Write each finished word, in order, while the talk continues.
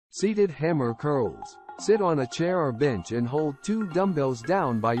Seated hammer curls. Sit on a chair or bench and hold 2 dumbbells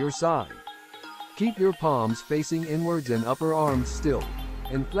down by your side. Keep your palms facing inwards and upper arms still,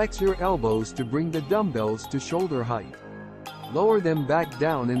 and flex your elbows to bring the dumbbells to shoulder height. Lower them back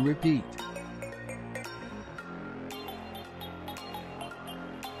down and repeat.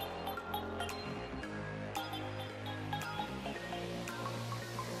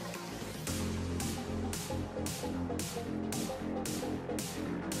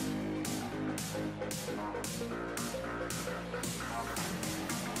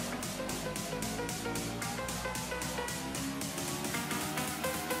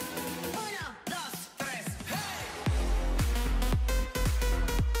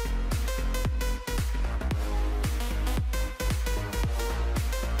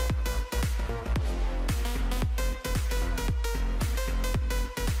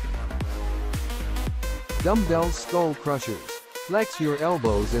 Dumbbell skull crushers. Flex your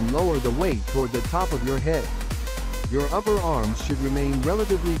elbows and lower the weight toward the top of your head. Your upper arms should remain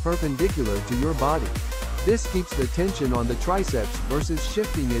relatively perpendicular to your body. This keeps the tension on the triceps versus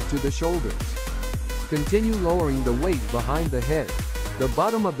shifting it to the shoulders. Continue lowering the weight behind the head. The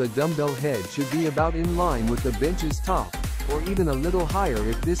bottom of the dumbbell head should be about in line with the bench's top, or even a little higher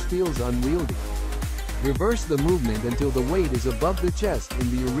if this feels unwieldy. Reverse the movement until the weight is above the chest in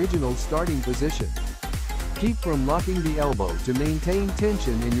the original starting position. Keep from locking the elbow to maintain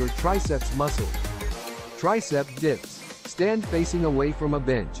tension in your triceps muscle. Tricep dips. Stand facing away from a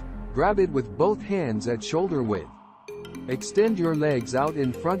bench. Grab it with both hands at shoulder width. Extend your legs out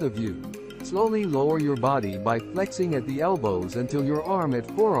in front of you. Slowly lower your body by flexing at the elbows until your arm at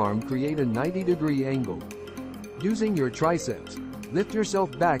forearm create a 90-degree angle. Using your triceps, lift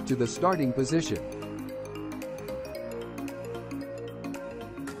yourself back to the starting position.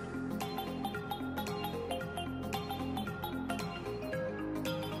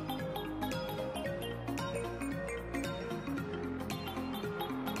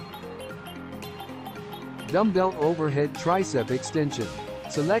 Dumbbell overhead tricep extension.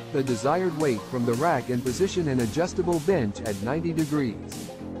 Select the desired weight from the rack and position an adjustable bench at 90 degrees.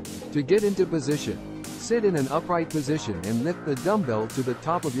 To get into position, sit in an upright position and lift the dumbbell to the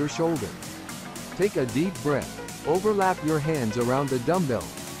top of your shoulder. Take a deep breath. Overlap your hands around the dumbbell,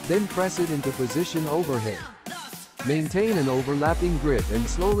 then press it into position overhead. Maintain an overlapping grip and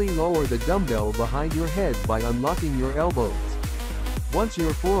slowly lower the dumbbell behind your head by unlocking your elbows. Once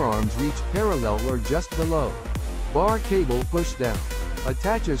your forearms reach parallel or just below, bar cable push down.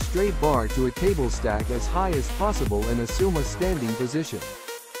 Attach a straight bar to a cable stack as high as possible and assume a standing position.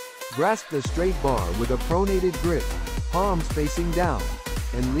 Grasp the straight bar with a pronated grip, palms facing down,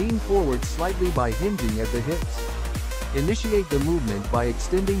 and lean forward slightly by hinging at the hips. Initiate the movement by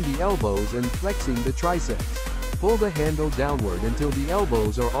extending the elbows and flexing the triceps. Pull the handle downward until the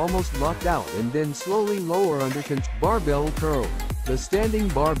elbows are almost locked out and then slowly lower under control. Barbell curl. The standing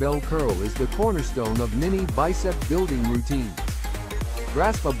barbell curl is the cornerstone of many bicep building routines.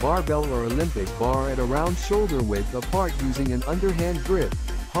 Grasp a barbell or Olympic bar at around shoulder width apart using an underhand grip,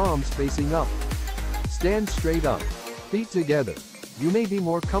 palms facing up. Stand straight up, feet together. You may be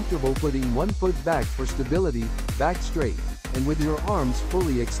more comfortable putting one foot back for stability, back straight, and with your arms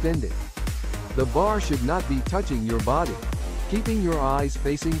fully extended. The bar should not be touching your body. Keeping your eyes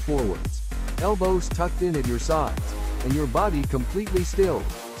facing forwards, elbows tucked in at your sides, and your body completely still,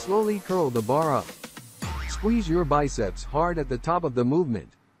 slowly curl the bar up. Squeeze your biceps hard at the top of the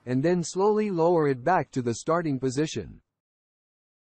movement, and then slowly lower it back to the starting position.